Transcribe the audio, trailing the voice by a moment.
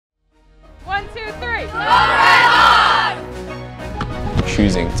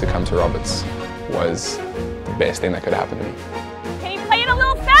choosing to come to Roberts was the best thing that could happen to me. Can you play it a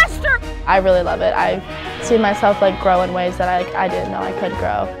little faster? I really love it. I see myself like grow in ways that I didn't know I could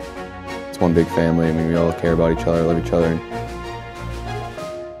grow. It's one big family. I mean, we all care about each other, love each other.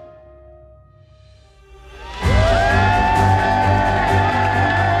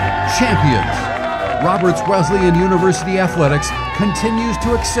 Champions! Roberts Wesleyan University Athletics continues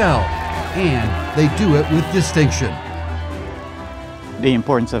to excel, and they do it with distinction. The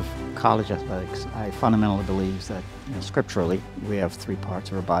importance of college athletics, I fundamentally believe that scripturally we have three parts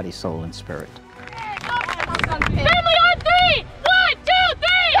of our body, soul, and spirit. Family on three! 1, 2, 3!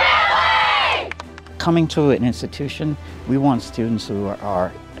 Family! Coming to an institution, we want students who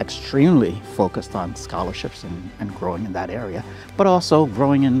are extremely focused on scholarships and growing in that area, but also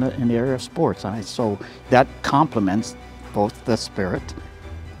growing in the area of sports. And so that complements both the spirit,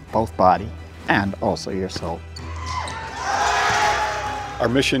 both body, and also your soul. Our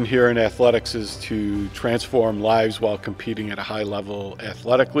mission here in athletics is to transform lives while competing at a high level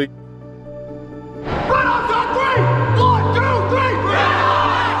athletically. Redhawks on 3! 1, 2,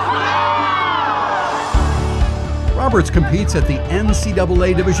 3! Roberts competes at the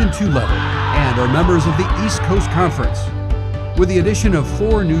NCAA Division II level and are members of the East Coast Conference. With the addition of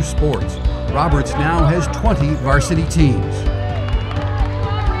 4 new sports, Roberts now has 20 varsity teams.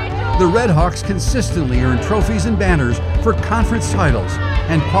 The Redhawks consistently earn trophies and banners for conference titles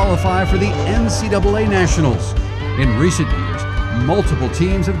and qualify for the NCAA Nationals. In recent years, multiple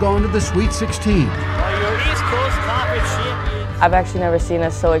teams have gone to the Sweet 16. I've actually never seen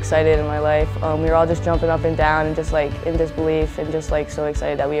us so excited in my life. We were all just jumping up and down and just like in disbelief and just like so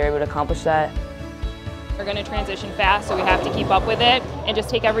excited that we were able to accomplish that. We're going to transition fast, so we have to keep up with it and just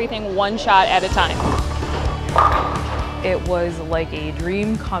take everything one shot at a time. It was like a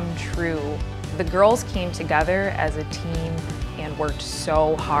dream come true. The girls came together as a team and worked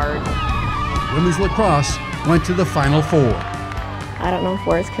so hard. Women's lacrosse went to the Final Four. I don't know if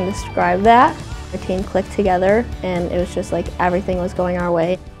words can describe that. Our team clicked together and it was just like everything was going our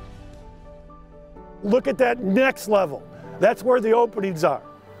way. Look at that next level. That's where the openings are.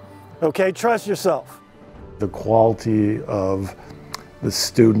 Okay, trust yourself. The quality of the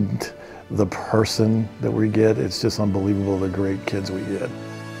student, the person that we get, it's just unbelievable the great kids we get.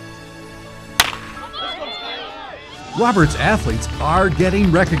 Roberts athletes are getting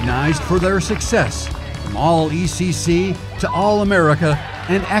recognized for their success, from All-ECC to All-America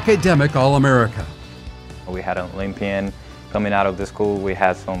and Academic All-America. We had an Olympian coming out of the school. We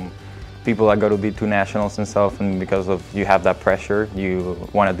had some people that go to B2 nationals and stuff, and because of you have that pressure, you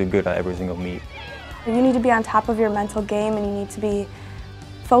want to do good at every single meet. You need to be on top of your mental game and you need to be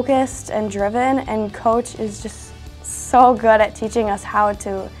focused and driven, and coach is just so good at teaching us how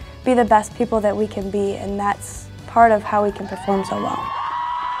to be the best people that we can be, and that's part of how we can perform so well.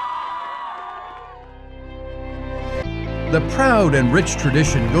 The proud and rich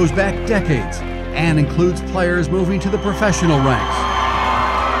tradition goes back decades and includes players moving to the professional ranks.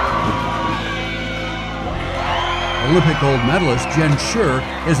 Olympic gold medalist Jen Schur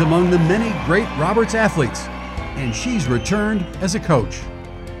is among the many great Roberts athletes, and she's returned as a coach.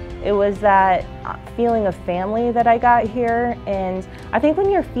 It was that feeling of family that I got here, and I think when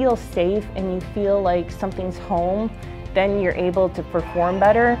you feel safe and you feel like something's home, then you're able to perform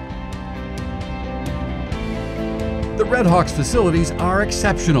better. The Redhawks facilities are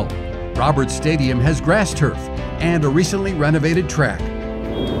exceptional. Roberts Stadium has grass turf and a recently renovated track.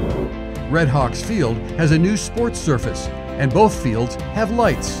 Redhawks Field has a new sports surface, and both fields have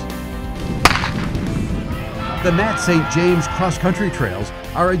lights. The Matt St. James cross-country trails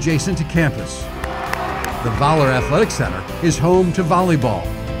are adjacent to campus. The Valor Athletic Center is home to volleyball,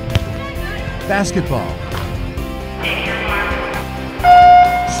 basketball,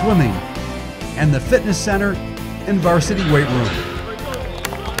 swimming, and the fitness center and varsity weight room.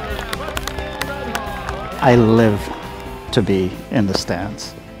 I live to be in the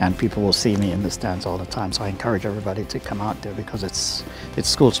stands, and people will see me in the stands all the time, so I encourage everybody to come out there because it's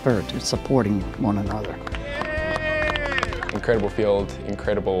school spirit, it's supporting one another. Incredible field,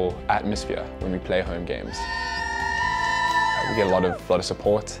 incredible atmosphere when we play home games. We get a lot of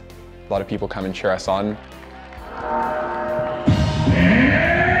support, a lot of people come and cheer us on.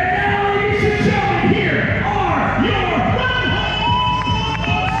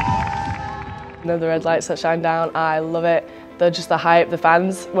 The red lights that shine down, I love it. Just the hype, the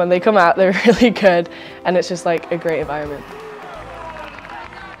fans, when they come out, they're really good, and it's just like a great environment.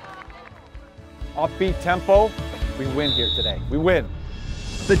 Offbeat tempo, we win here today. We win.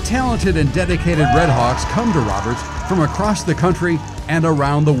 The talented and dedicated Redhawks come to Roberts from across the country and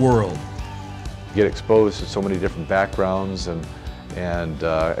around the world. You get exposed to so many different backgrounds and and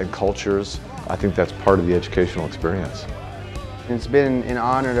cultures. I think that's part of the educational experience. It's been an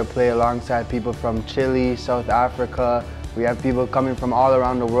honor to play alongside people from Chile, South Africa. We have people coming from all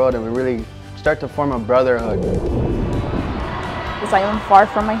around the world, and we really start to form a brotherhood. I am far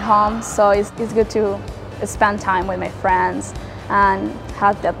from my home, so it's good to spend time with my friends and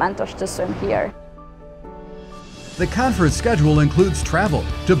have the advantage to swim here. The conference schedule includes travel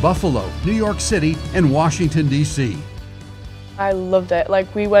to Buffalo, New York City, and Washington, D.C. I loved it.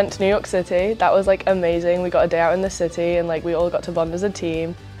 Like, we went to New York City. That was like amazing. We got a day out in the city and like we all got to bond as a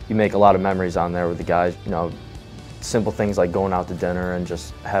team. You make a lot of memories on there with the guys, you know, simple things like going out to dinner and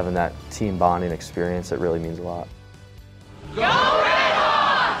just having that team bonding experience. That really means a lot. Go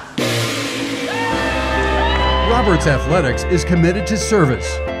Redhawks! Roberts Athletics is committed to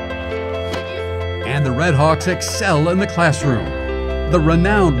service, and the Redhawks excel in the classroom. The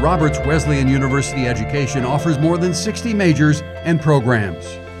renowned Roberts Wesleyan University education offers more than 60 majors and programs.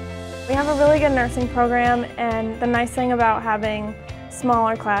 We have a really good nursing program, and the nice thing about having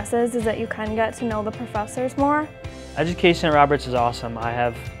smaller classes is that you can get to know the professors more. Education at Roberts is awesome. I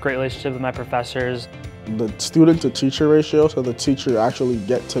have a great relationship with my professors. The student to teacher ratio, so the teacher actually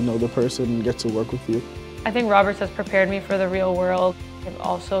get to know the person and get to work with you. I think Roberts has prepared me for the real world. It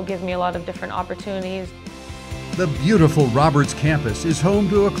also gives me a lot of different opportunities. The beautiful Roberts campus is home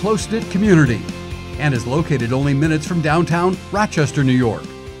to a close-knit community and is located only minutes from downtown Rochester, New York.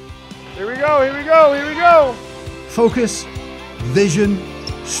 Here we go, here we go, here we go! Focus, vision,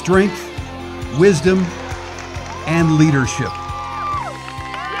 strength, wisdom, and leadership.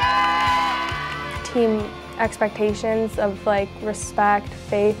 Team expectations of like respect,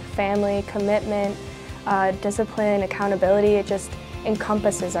 faith, family, commitment, discipline, accountability, it just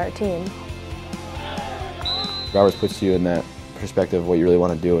encompasses our team. Roberts puts you in that perspective of what you really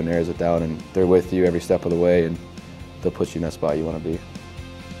want to do and narrows it down, and they're with you every step of the way, and they'll put you in that spot you want to be.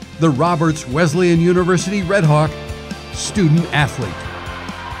 The Roberts Wesleyan University Redhawk student athlete.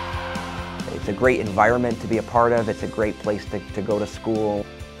 It's a great environment to be a part of. It's a great place to go to school.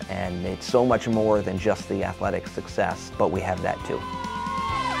 And it's so much more than just the athletic success, but we have that too.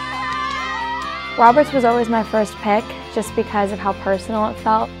 Roberts was always my first pick, just because of how personal it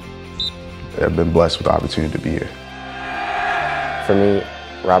felt. I've been blessed with the opportunity to be here. For me,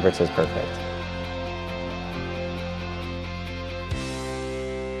 Roberts is perfect.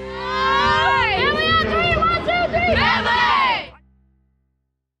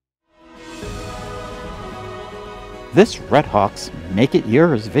 This Redhawks Make It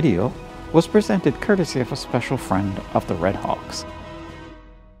Yours video was presented courtesy of a special friend of the Redhawks.